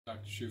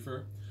Dr.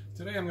 Schufer.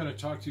 Today I'm going to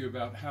talk to you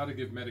about how to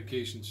give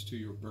medications to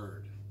your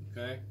bird.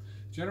 Okay?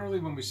 Generally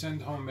when we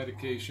send home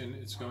medication,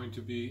 it's going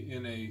to be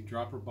in a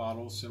dropper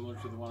bottle similar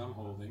to the one I'm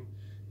holding.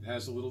 It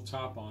has a little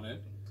top on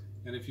it,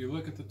 and if you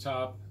look at the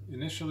top,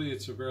 initially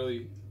it's a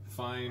really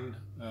fine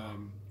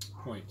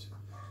point.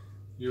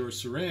 Your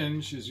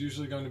syringe is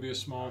usually going to be a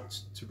small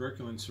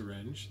tuberculin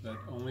syringe that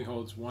only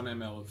holds 1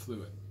 ml of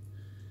fluid.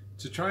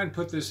 To try and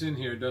put this in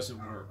here doesn't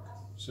work.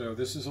 So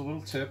this is a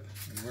little tip,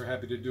 and we're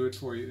happy to do it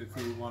for you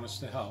if you want us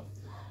to help.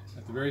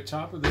 At the very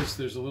top of this,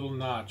 there's a little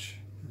notch.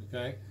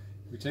 Okay?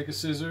 We take a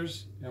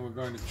scissors and we're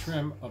going to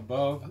trim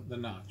above the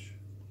notch.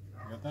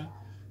 You got that?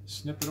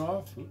 Snip it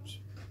off. Oops.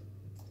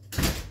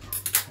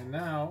 And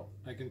now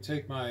I can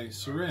take my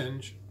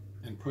syringe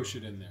and push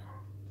it in there.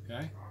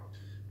 Okay?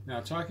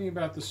 Now, talking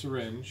about the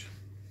syringe,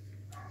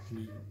 can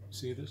you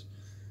see this?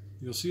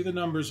 You'll see the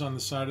numbers on the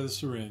side of the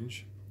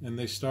syringe, and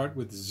they start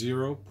with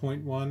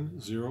 0.1,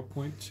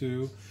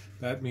 0.2.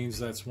 That means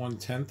that's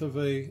 1/10 of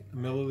a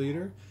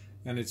milliliter,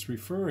 and it's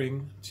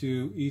referring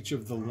to each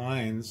of the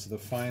lines, the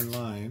fine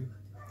line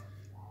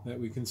that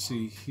we can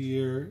see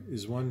here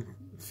is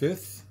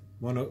 1/5,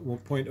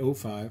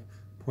 1.05,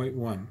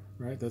 0.1,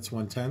 right? That's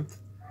 1/10.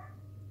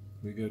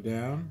 We go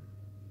down,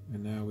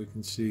 and now we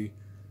can see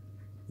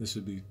this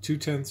would be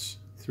 2/10,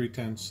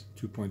 3/10,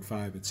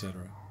 2.5,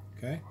 etc.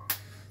 Okay?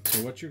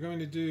 So what you're going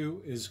to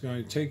do is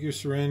going to take your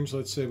syringe.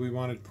 Let's say we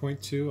wanted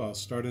 0.2. I'll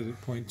start it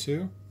at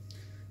 0.2. I'm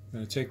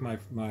going to take my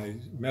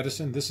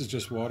medicine. This is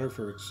just water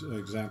for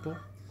example.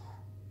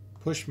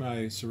 Push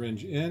my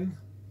syringe in,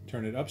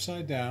 turn it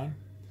upside down.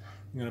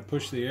 I'm going to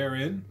push the air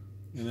in,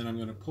 and then I'm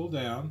going to pull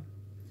down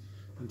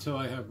until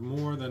I have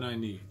more than I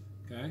need.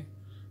 Okay?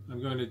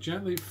 I'm going to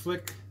gently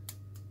flick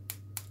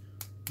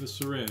the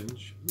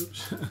syringe.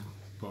 Oops.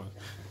 Pause.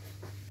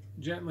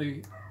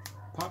 Gently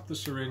pop the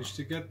syringe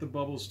to get the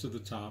bubbles to the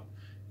top,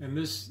 and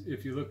this,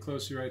 if you look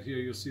closely right here,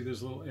 you'll see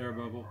there's a little air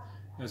bubble.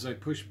 As I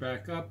push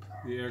back up,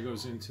 the air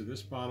goes into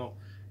this bottle,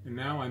 and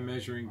now I'm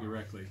measuring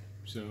directly.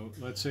 So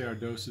let's say our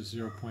dose is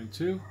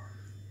 0.2.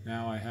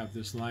 Now I have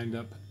this lined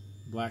up,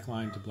 black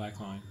line to black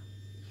line.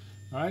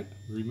 Alright,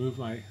 remove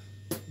my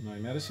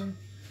medicine.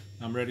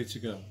 I'm ready to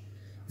go.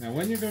 Now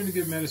when you're going to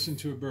give medicine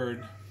to a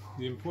bird,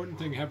 the important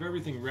thing, have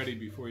everything ready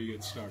before you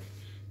get started.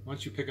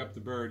 Once you pick up the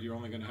bird, you're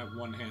only going to have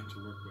one hand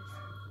to work with.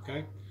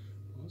 Okay?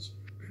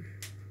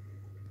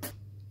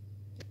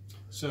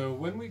 So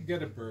when we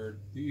get a bird,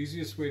 the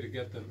easiest way to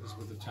get them is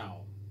with a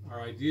towel.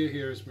 Our idea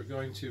here is we're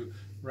going to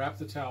wrap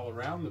the towel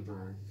around the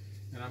bird,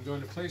 and I'm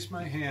going to place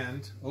my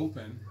hand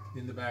open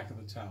in the back of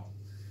the towel.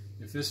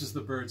 If this is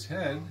the bird's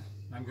head,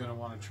 I'm going to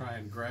want to try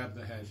and grab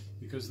the head,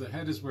 because the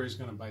head is where he's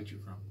going to bite you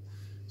from.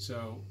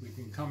 So we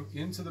can come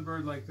into the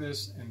bird like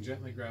this and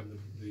gently grab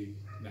the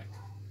neck.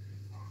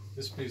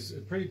 This is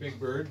a pretty big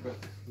bird, but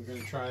we're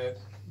going to try it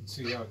and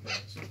see how it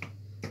goes.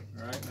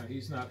 All right, now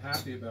he's not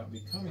happy about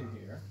me coming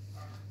here.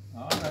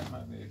 All right, my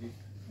baby.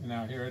 And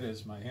now here it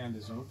is. My hand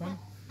is open.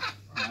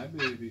 My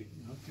baby.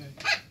 Okay.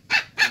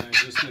 And I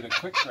just did a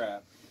quick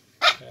grab.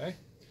 Okay.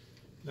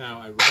 Now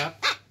I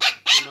wrap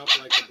him up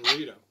like a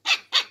burrito.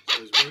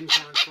 So his wings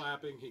aren't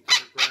flapping. He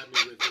can't grab me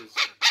with his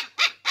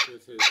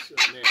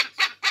nails.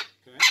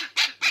 Okay.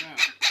 Now,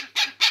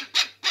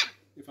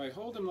 if I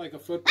hold him like a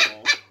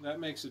football, that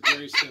makes it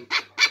very simple.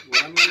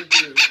 What I'm going to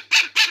do is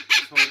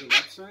hold him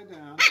upside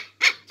down,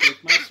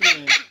 take my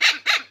syringe,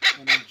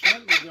 and I'm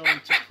gently going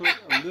to put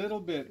a little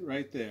bit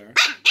right there,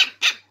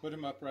 put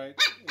him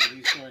upright, and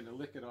he's going to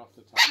lick it off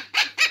the top.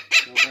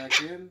 Go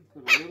back in,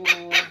 put a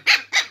little more,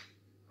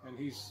 and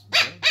he's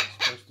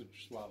supposed to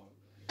swallow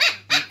it.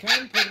 You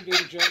can put it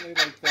in gently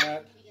like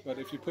that, but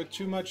if you put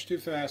too much too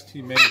fast,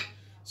 he may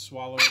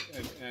swallow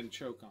it and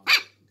choke on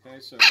it. Okay,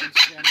 so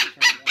once again,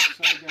 we turn it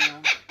upside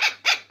down,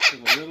 put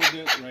a little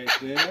bit right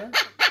there,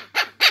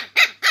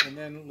 and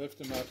then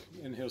lift him up,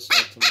 and he'll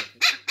start to lick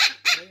it.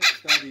 Okay,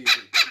 it's that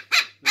easy.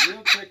 The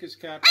real trick is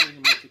capturing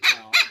him with the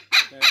towel.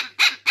 Okay,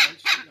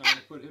 once I'm going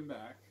to put him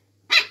back.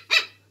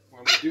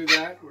 When we do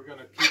that, we're going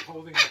to keep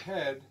holding the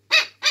head,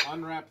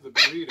 unwrap the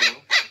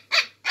burrito,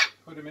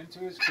 put him into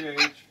his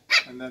cage,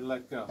 and then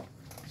let go.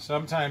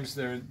 Sometimes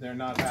they're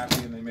not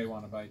happy and they may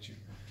want to bite you.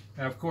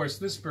 Now, of course,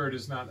 this bird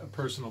is not a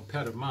personal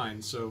pet of mine,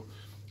 so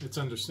it's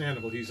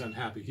understandable he's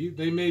unhappy.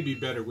 They may be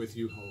better with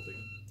you holding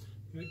him.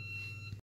 Okay?